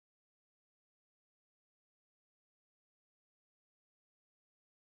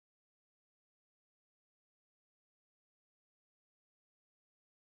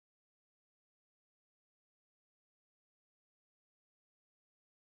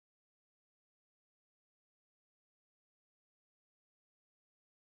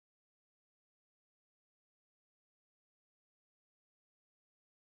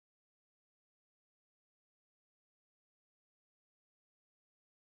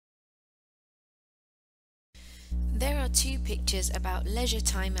There are two pictures about leisure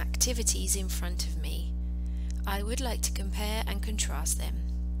time activities in front of me. I would like to compare and contrast them.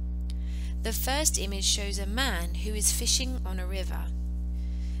 The first image shows a man who is fishing on a river.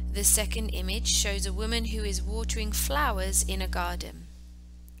 The second image shows a woman who is watering flowers in a garden.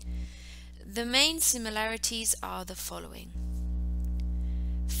 The main similarities are the following.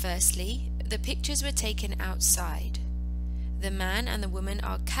 Firstly, the pictures were taken outside. The man and the woman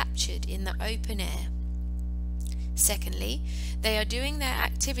are captured in the open air. Secondly, they are doing their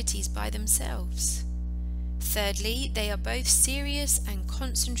activities by themselves. Thirdly, they are both serious and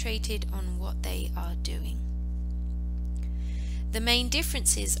concentrated on what they are doing. The main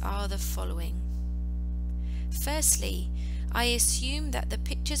differences are the following. Firstly, I assume that the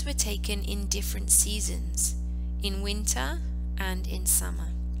pictures were taken in different seasons, in winter and in summer.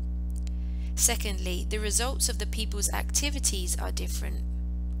 Secondly, the results of the people's activities are different.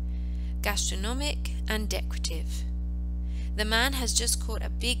 Gastronomic and decorative. The man has just caught a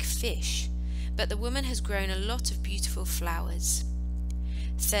big fish, but the woman has grown a lot of beautiful flowers.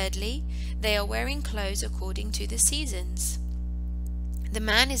 Thirdly, they are wearing clothes according to the seasons. The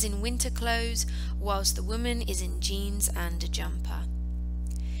man is in winter clothes, whilst the woman is in jeans and a jumper.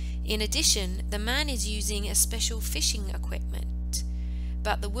 In addition, the man is using a special fishing equipment,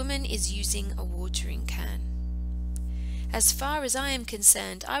 but the woman is using a watering can. As far as I am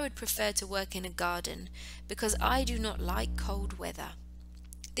concerned, I would prefer to work in a garden because I do not like cold weather.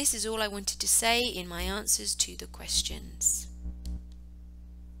 This is all I wanted to say in my answers to the questions.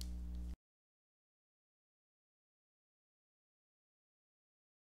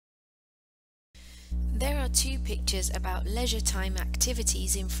 There are two pictures about leisure time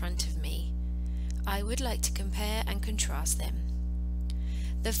activities in front of me. I would like to compare and contrast them.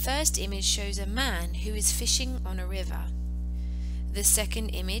 The first image shows a man who is fishing on a river. The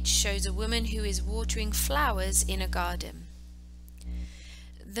second image shows a woman who is watering flowers in a garden.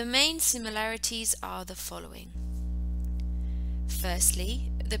 The main similarities are the following. Firstly,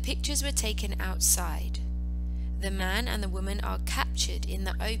 the pictures were taken outside. The man and the woman are captured in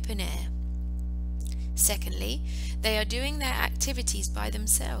the open air. Secondly, they are doing their activities by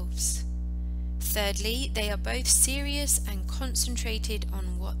themselves. Thirdly, they are both serious and concentrated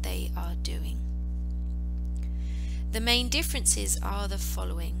on what they are doing. The main differences are the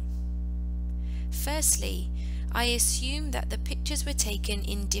following. Firstly, I assume that the pictures were taken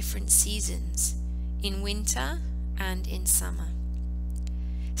in different seasons, in winter and in summer.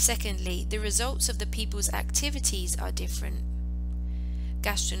 Secondly, the results of the people's activities are different.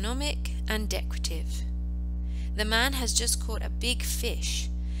 Gastronomic and decorative. The man has just caught a big fish,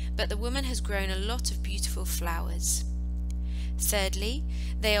 but the woman has grown a lot of beautiful flowers. Thirdly,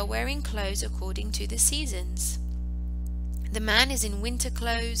 they are wearing clothes according to the seasons. The man is in winter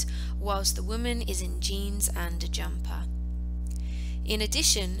clothes, whilst the woman is in jeans and a jumper. In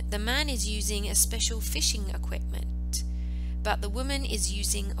addition, the man is using a special fishing equipment, but the woman is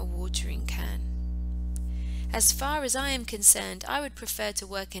using a watering can. As far as I am concerned, I would prefer to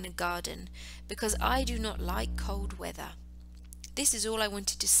work in a garden because I do not like cold weather. This is all I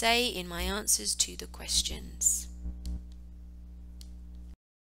wanted to say in my answers to the questions.